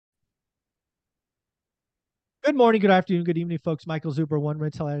Good morning, good afternoon, good evening, folks. Michael Zuber, one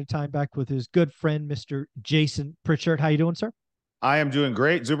rental at a time, back with his good friend, Mr. Jason Pritchard. How you doing, sir? I am doing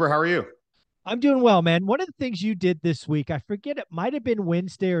great. Zuber, how are you? I'm doing well, man. One of the things you did this week, I forget, it might have been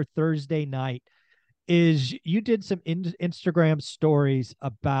Wednesday or Thursday night, is you did some Instagram stories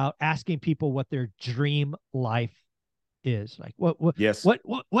about asking people what their dream life is. Like, Yes.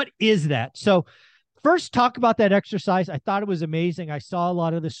 what is that? So, first, talk about that exercise. I thought it was amazing. I saw a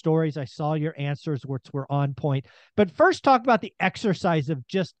lot of the stories. I saw your answers, which were on point. But first, talk about the exercise of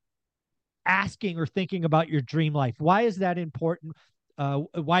just asking or thinking about your dream life. Why is that important?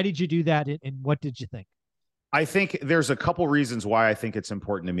 Why did you do that, and what did you think? I think there's a couple reasons why I think it's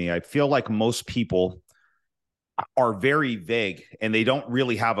important to me. I feel like most people are very vague and they don't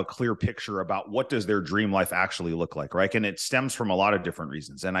really have a clear picture about what does their dream life actually look like, right? And it stems from a lot of different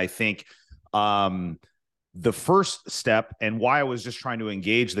reasons. And I think the first step and why I was just trying to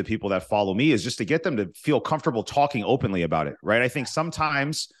engage the people that follow me is just to get them to feel comfortable talking openly about it, right? I think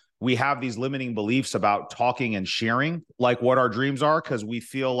sometimes we have these limiting beliefs about talking and sharing like what our dreams are because we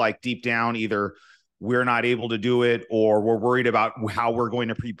feel like deep down either we're not able to do it or we're worried about how we're going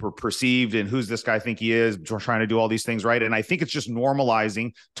to be perceived and who's this guy think he is. We're trying to do all these things, right? And I think it's just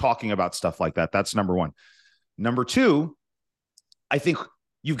normalizing talking about stuff like that. That's number one. Number two, I think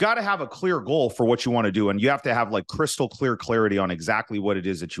you've got to have a clear goal for what you want to do. And you have to have like crystal clear clarity on exactly what it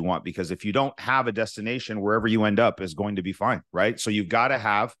is that you want. Because if you don't have a destination, wherever you end up is going to be fine, right? So you've got to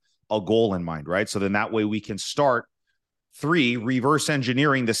have a goal in mind, right? So then that way we can start reverse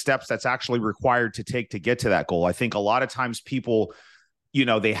engineering the steps that's actually required to take to get to that goal. I think a lot of times people,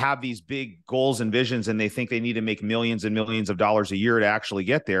 they have these big goals and visions and they think they need to make millions and millions of dollars a year to actually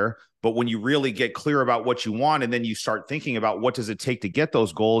get there. But when you really get clear about what you want and then you start thinking about what does it take to get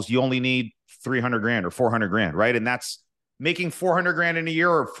those goals, you only need 300 grand or 400 grand, right? And that's making 400 grand in a year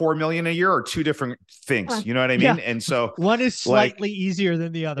or 4 million a year are two different things. You know what I Yeah, mean? And so one is like slightly easier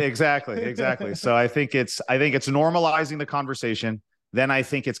than the other. exactly. So I think it's normalizing the conversation. Then I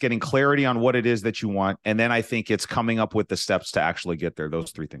think it's getting clarity on what it is that you want. And then I think it's coming up with the steps to actually get there.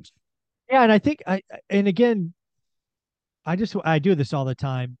 Those three things. Yeah, and I think and again, I do this all the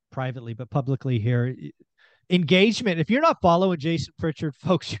time privately, but publicly here. Engagement. If you're not following Jason Pritchard,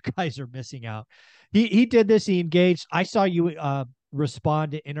 folks, you guys are missing out. He did this. He engaged. I saw you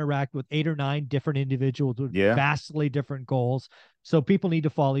respond to interact with 8 or 9 different individuals with Yeah. vastly different goals. So people need to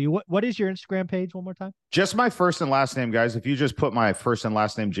follow you. What is your Instagram page? One more time. Just my first and last name, guys. If you just put my first and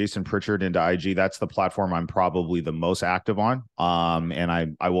last name, Jason Pritchard, into IG, that's the platform I'm probably the most active on. And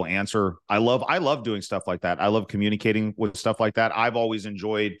I will answer. I love doing stuff like that. I love communicating with stuff like that. I've always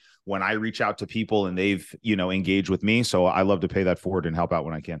enjoyed when I reach out to people and they've, engaged with me. So I love to pay that forward and help out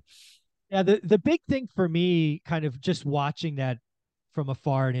when I can. Yeah, the big thing for me, kind of just watching that from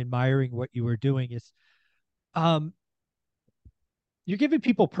afar and admiring what you were doing, is um you're giving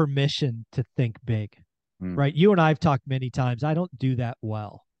people permission to think big, Mm. right? You and I've talked many times. I don't do that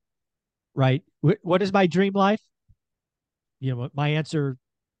well, right? What is my dream life? My answer,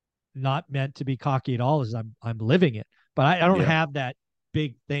 not meant to be cocky at all, is I'm living it, but I don't Yeah. have that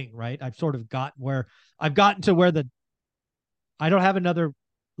big thing, right? I've sort of gotten to where the I don't have another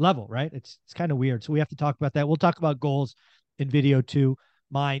level, right? It's kind of weird. So we have to talk about that. We'll talk about goals in video two,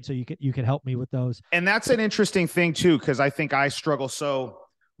 mine, so you can help me with those. And that's an interesting thing too, because I think I struggle. So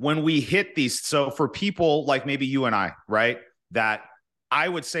when we hit these, so for people like maybe you and I, right, that I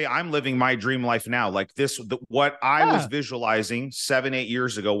would say I'm living my dream life now. Like what I was Yeah. visualizing 7, 8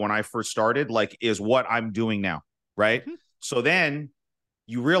 years ago when I first started, like is what I'm doing now, right? Mhm. So then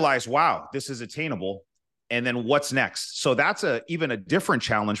you realize, wow, this is attainable. And then what's next? So that's even a different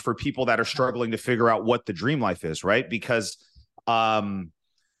challenge for people that are struggling to figure out what the dream life is, right? Because um,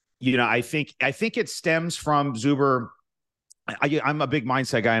 I think it stems from Zuber. I'm a big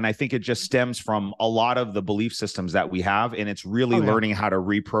mindset guy, and I think it just stems from a lot of the belief systems that we have, and it's really Oh yeah. learning how to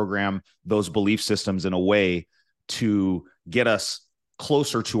reprogram those belief systems in a way to get us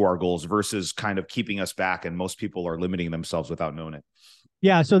closer to our goals versus kind of keeping us back. And most people are limiting themselves without knowing it.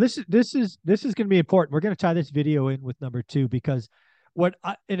 Yeah, so this is going to be important. We're going to tie this video in with number two, because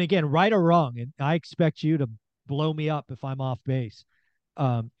and again, right or wrong, and I expect you to blow me up if I'm off base.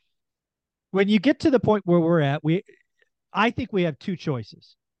 Um, when you get to the point where we're at, I think we have two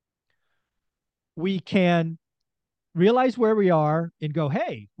choices. We can realize where we are and go,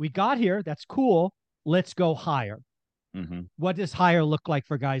 hey, we got here. That's cool. Let's go higher. Mm-hmm. What does higher look like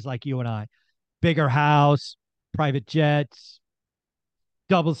for guys like you and I? Bigger house, private jets,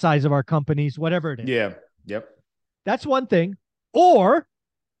 double size of our companies, whatever it is. Yeah. Yep. That's one thing. Or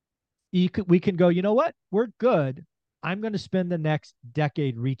we can go, you know what? We're good. I'm going to spend the next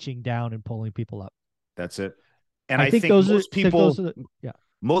decade reaching down and pulling people up. That's it. And I think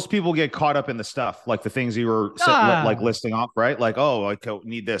most people get caught up in the stuff, like the things you were like listing off, right? Like, oh, I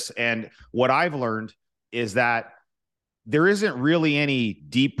need this. And what I've learned is that there isn't really any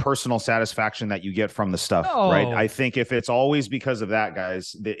deep personal satisfaction that you get from the stuff, right? I think if it's always because of that,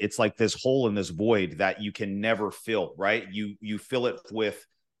 guys, it's like this hole in this void that you can never fill, right? You fill it with,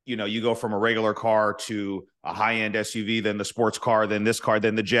 you go from a regular car to a high-end SUV, then the sports car, then this car,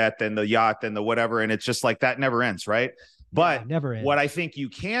 then the jet, then the yacht, then the whatever. And it's just like that never ends, right? But never ends. What I think you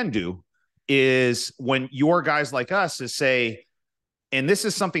can do is when your guys like us is say, and this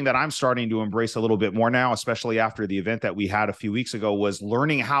is something that I'm starting to embrace a little bit more now, especially after the event that we had a few weeks ago, was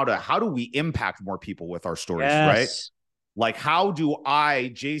learning how do we impact more people with our stories, right? Like, how do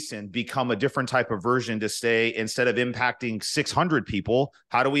I, Jason, become a different type of version to say, instead of impacting 600 people,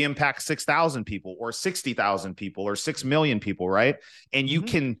 how do we impact 6,000 people or 60,000 people or 6 million people, right? And you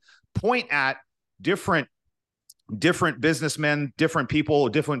can point at different businessmen, different people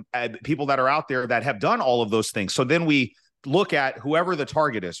that are out there that have done all of those things. So then we look at whoever the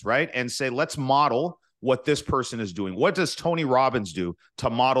target is, right? And say, let's model what this person is doing. What does Tony Robbins do to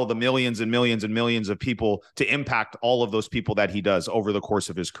model the millions and millions and millions of people to impact all of those people that he does over the course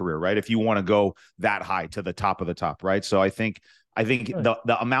of his career, right? If you want to go that high to the top of the top, right? So I think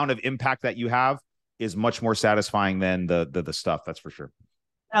the amount of impact that you have is much more satisfying than the stuff, that's for sure.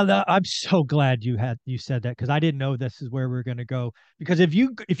 Now, I'm so glad you said that, because I didn't know this is where we're going to go. Because if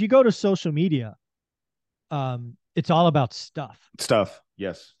you go to social media, it's all about stuff.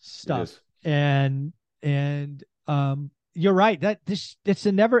 Yes. Stuff. And you're right. It's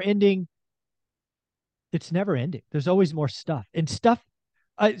never ending. There's always more stuff and stuff.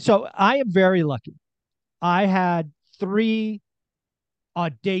 So I am very lucky. I had 3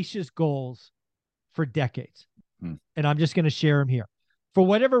 audacious goals for decades, and I'm just going to share them here. For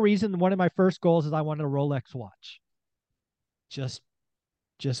whatever reason, one of my first goals is I wanted a Rolex watch. Just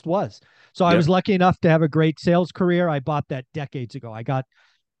was. So I was lucky enough to have a great sales career. I bought that decades ago. I got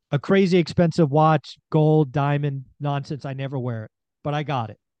a crazy expensive watch, gold, diamond, nonsense. I never wear it, but I got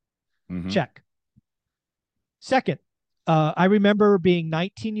it. Check. Second, I remember being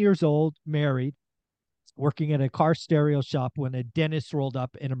 19 years old, married, working at a car stereo shop when a dentist rolled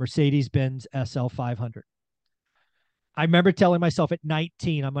up in a Mercedes-Benz SL 500. I remember telling myself at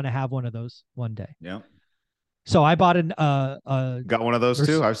 19, I'm going to have one of those one day. Yeah. So I bought got one of those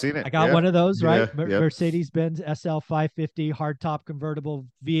too. I've seen it. I got one of those, right? Mercedes-Benz SL 550 hardtop convertible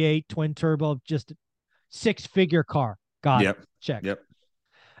V8 twin turbo, just 6-figure car. Got it. Check. Yep.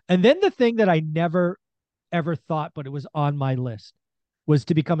 And then the thing that I never ever thought, but it was on my list, was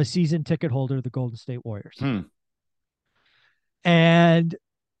to become a season ticket holder of the Golden State Warriors. And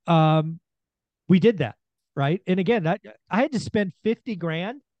we did that, right? And again, I had to spend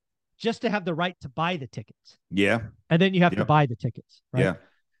 $50,000 just to have the right to buy the tickets. Yeah. And then you have to buy the tickets, right? Yeah.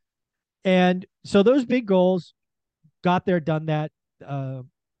 And so those big goals, got there, done that. The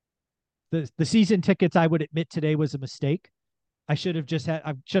season tickets, I would admit today, was a mistake. I should have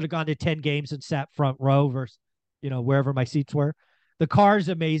gone to 10 games and sat front row versus, wherever my seats were. The car is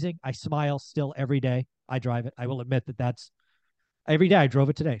amazing. I smile still every day I drive it. I will admit that's every day. I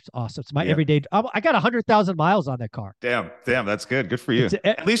drove it today. It's awesome. It's my everyday. I got 100,000 miles on that car. Damn. That's good. Good for you.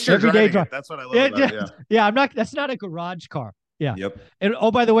 At least you're driving it. That's what I love about it. Yeah. That's not a garage car. Yeah. Yep. And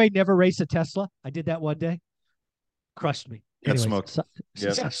by the way, never race a Tesla. I did that one day. Crushed me. Anyways, smoked.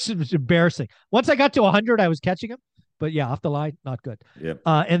 It was embarrassing. Once I got to 100, I was catching him. But yeah, off the line, not good. Yep.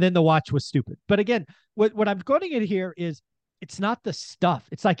 And then the watch was stupid. But again, what I'm going to get here is, it's not the stuff.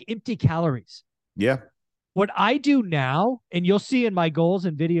 It's like empty calories. Yeah. What I do now, and you'll see in my goals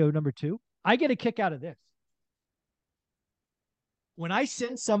in video number 2, I get a kick out of this. When I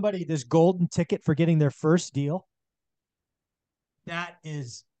send somebody this golden ticket for getting their first deal, that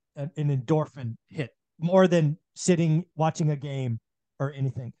is an endorphin hit, more than sitting, watching a game or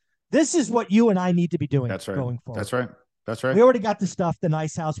anything. This is what you and I need to be doing going forward. That's right. We already got the stuff, the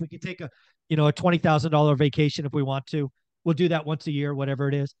nice house. We can take a $20,000 vacation if we want to. We'll do that once a year, whatever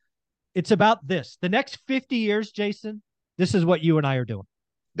it is. It's about this. The next 50 years, Jason, this is what you and I are doing.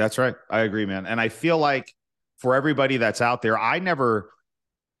 That's right. I agree, man. And I feel like for everybody that's out there,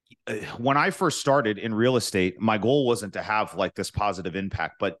 when I first started in real estate, my goal wasn't to have like this positive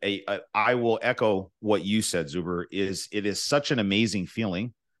impact, but I will echo what you said, Zuber, it is such an amazing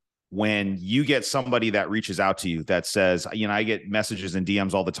feeling when you get somebody that reaches out to you that says, I get messages and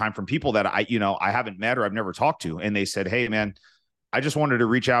DMs all the time from people that I haven't met or I've never talked to. And they said, hey man, I just wanted to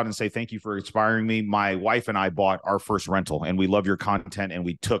reach out and say, thank you for inspiring me. My wife and I bought our first rental and we love your content. And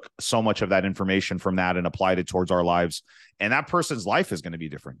we took so much of that information from that and applied it towards our lives. And that person's life is going to be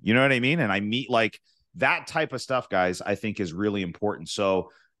different. You know what I mean? And I meet like that type of stuff, guys, I think is really important. So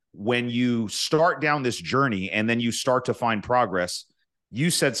when you start down this journey and then you start to find progress, you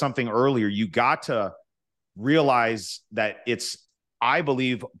said something earlier, you got to realize that it's, I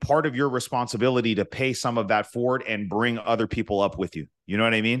believe, part of your responsibility to pay some of that forward and bring other people up with you. You know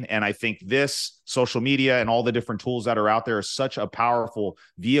what I mean? And I think this social media and all the different tools that are out there is such a powerful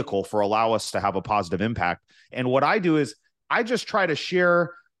vehicle for allow us to have a positive impact. And what I do is I just try to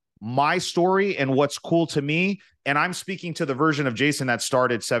share my story and what's cool to me. And I'm speaking to the version of Jason that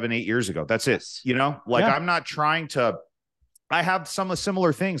started 7-8 years ago. That's it. You know, like I'm not trying to, I have some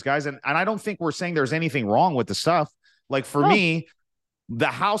similar things, guys. And I don't think we're saying there's anything wrong with the stuff. Like for me, the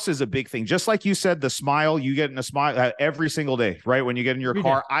house is a big thing. Just like you said, the smile, you get in a smile every single day, right? When you get in your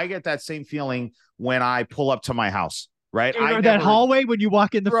car, I get that same feeling when I pull up to my house, right? Or that hallway when you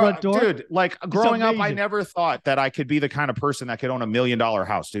walk in the front door. Dude, like growing up, I never thought that I could be the kind of person that could own $1 million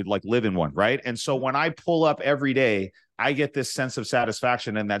house, dude, like live in one, right? And so when I pull up every day, I get this sense of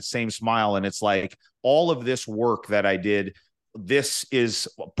satisfaction and that same smile. And it's like all of this work that I did, this is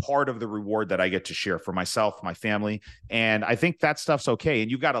part of the reward that I get to share for myself, my family. And I think that stuff's okay.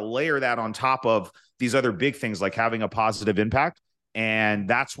 And you've got to layer that on top of these other big things like having a positive impact. And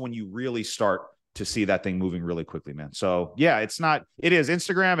that's when you really start to see that thing moving really quickly, man. So yeah, it is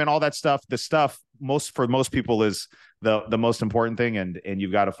Instagram and all that stuff. The stuff for most people is the most important thing. And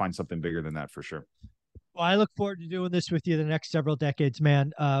you've got to find something bigger than that for sure. Well, I look forward to doing this with you the next several decades,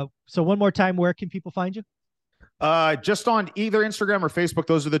 man. So one more time, where can people find you? Just on either Instagram or Facebook.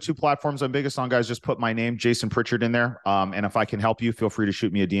 Those are the two platforms I'm biggest on, guys. Just put my name, Jason Pritchard, in there. And if I can help you, feel free to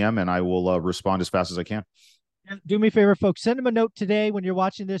shoot me a DM and I will respond as fast as I can. Do me a favor, folks. Send him a note today when you're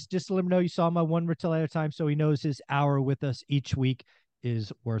watching this, just to let him know you saw him on One Retail at a Time, so he knows his hour with us each week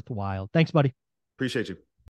is worthwhile. Thanks, buddy. Appreciate you.